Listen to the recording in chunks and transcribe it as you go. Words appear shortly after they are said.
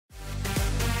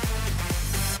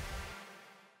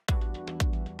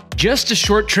Just a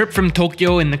short trip from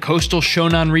Tokyo in the coastal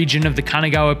Shonan region of the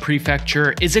Kanagawa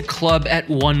prefecture is a club at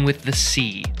one with the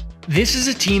sea. This is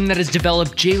a team that has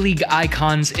developed J.League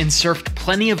icons and surfed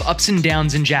plenty of ups and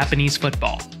downs in Japanese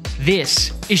football.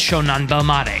 This is Shonan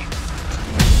Bellmare.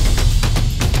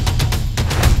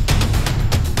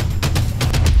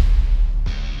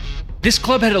 This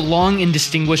club had a long and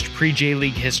distinguished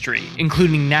pre-J-League history,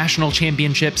 including national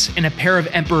championships and a pair of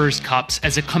Emperor's Cups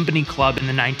as a company club in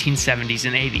the 1970s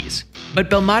and 80s. But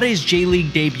Bellmare's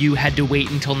J-League debut had to wait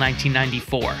until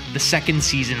 1994, the second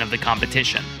season of the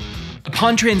competition.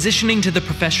 Upon transitioning to the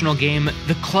professional game,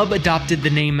 the club adopted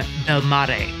the name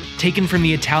Bellmare, taken from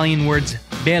the Italian words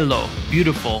bello,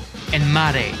 beautiful, and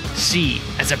mare, sea,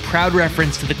 as a proud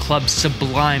reference to the club's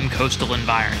sublime coastal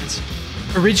environs.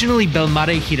 Originally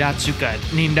Bellmare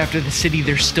Hiratsuka, named after the city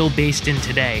they're still based in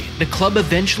today, the club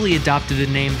eventually adopted the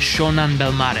name Shonan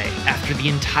Bellmare after the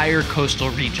entire coastal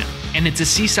region, and it's a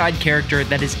seaside character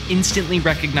that is instantly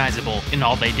recognizable in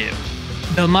all they do.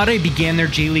 Bellmare began their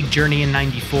J-League journey in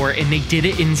 '94, and they did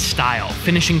it in style,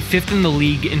 finishing 5th in the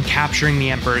league and capturing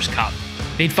the Emperor's Cup.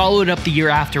 They'd follow it up the year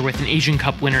after with an Asian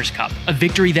Cup Winners' Cup, a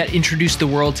victory that introduced the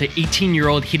world to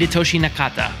 18-year-old Hidetoshi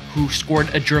Nakata, who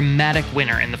scored a dramatic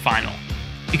winner in the final.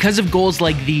 Because of goals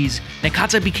like these,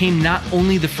 Nakata became not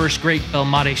only the first great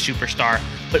Bellmare superstar,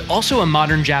 but also a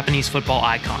modern Japanese football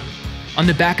icon. On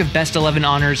the back of Best 11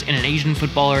 honors and an Asian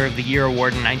Footballer of the Year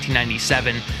award in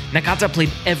 1997, Nakata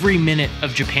played every minute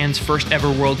of Japan's first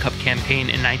ever World Cup campaign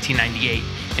in 1998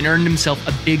 and earned himself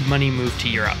a big money move to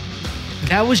Europe.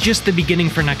 That was just the beginning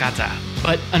for Nakata,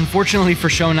 but unfortunately for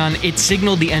Shonan, it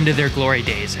signaled the end of their glory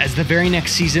days, as the very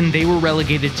next season they were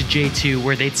relegated to J2,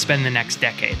 where they'd spend the next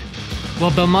decade. While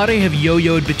Bellmare have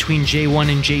yo-yoed between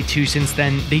J1 and J2 since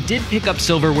then, they did pick up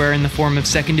silverware in the form of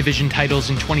second division titles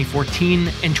in 2014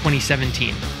 and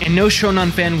 2017. And no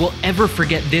Shonan fan will ever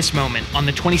forget this moment on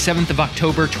the 27th of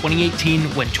October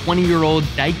 2018 when 20-year-old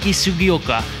Daiki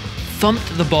Sugioka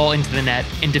thumped the ball into the net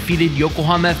and defeated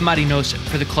Yokohama F. Marinos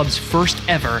for the club's first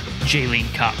ever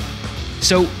J-League Cup.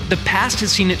 So the past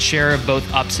has seen its share of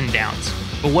both ups and downs,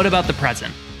 but what about the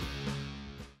present?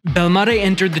 Bellmare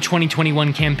entered the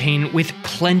 2021 campaign with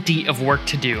plenty of work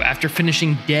to do after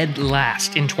finishing dead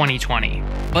last in 2020.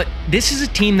 But this is a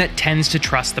team that tends to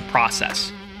trust the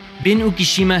process. Bin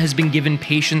Ukishima has been given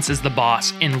patience as the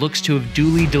boss and looks to have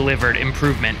duly delivered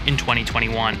improvement in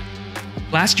 2021.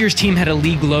 Last year's team had a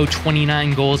league-low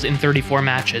 29 goals in 34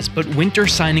 matches, but winter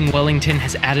signing Wellington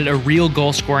has added a real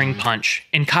goal-scoring punch,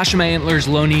 and Kashima Antlers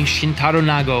loanee Shintaro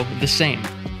Nago the same.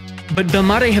 But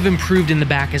Bellmare have improved in the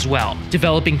back as well,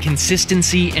 developing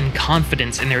consistency and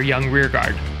confidence in their young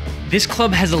rearguard. This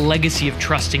club has a legacy of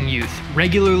trusting youth,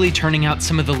 regularly turning out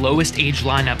some of the lowest age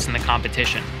lineups in the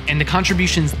competition, and the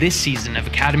contributions this season of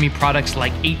academy products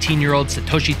like 18-year-old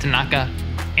Satoshi Tanaka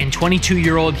and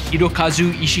 22-year-old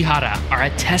Hirokazu Ishihara are a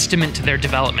testament to their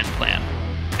development plan.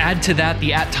 Add to that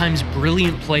the at times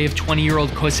brilliant play of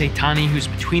 20-year-old Kosei Tani, who's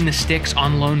between the sticks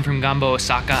on loan from Gamba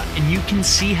Osaka, and you can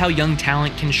see how young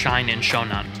talent can shine in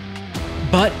Shonan.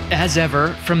 But, as ever,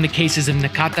 from the cases of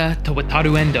Nakata to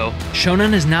Wataru Endo,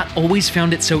 Shonan has not always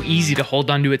found it so easy to hold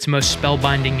on to its most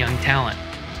spellbinding young talent.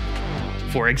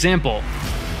 For example,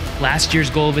 last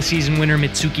year's goal of a season winner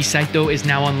Mitsuki Saito is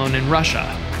now on loan in Russia,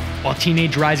 while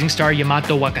teenage rising star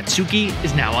Yamato Wakatsuki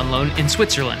is now on loan in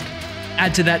Switzerland.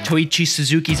 Add to that Toichi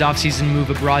Suzuki's offseason move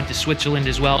abroad to Switzerland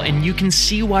as well, and you can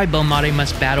see why Bellmare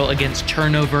must battle against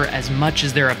turnover as much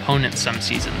as their opponents some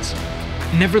seasons.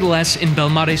 Nevertheless, in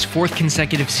Bellmare's 4th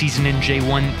consecutive season in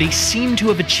J1, they seem to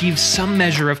have achieved some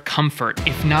measure of comfort,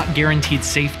 if not guaranteed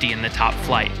safety in the top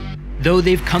flight. Though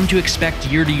they've come to expect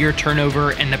year-to-year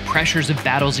turnover and the pressures of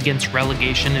battles against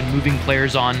relegation and moving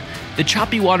players on, the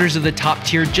choppy waters of the top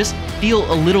tier just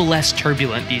feel a little less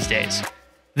turbulent these days.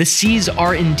 The seas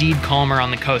are indeed calmer on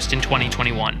the coast in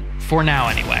 2021, for now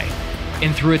anyway.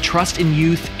 And through a trust in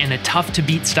youth and a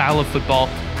tough-to-beat style of football,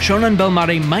 Shonan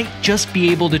Bellmare might just be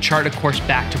able to chart a course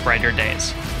back to brighter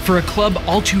days. For a club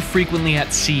all too frequently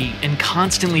at sea and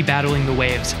constantly battling the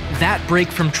waves, that break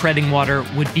from treading water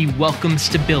would be welcome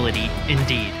stability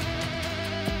indeed.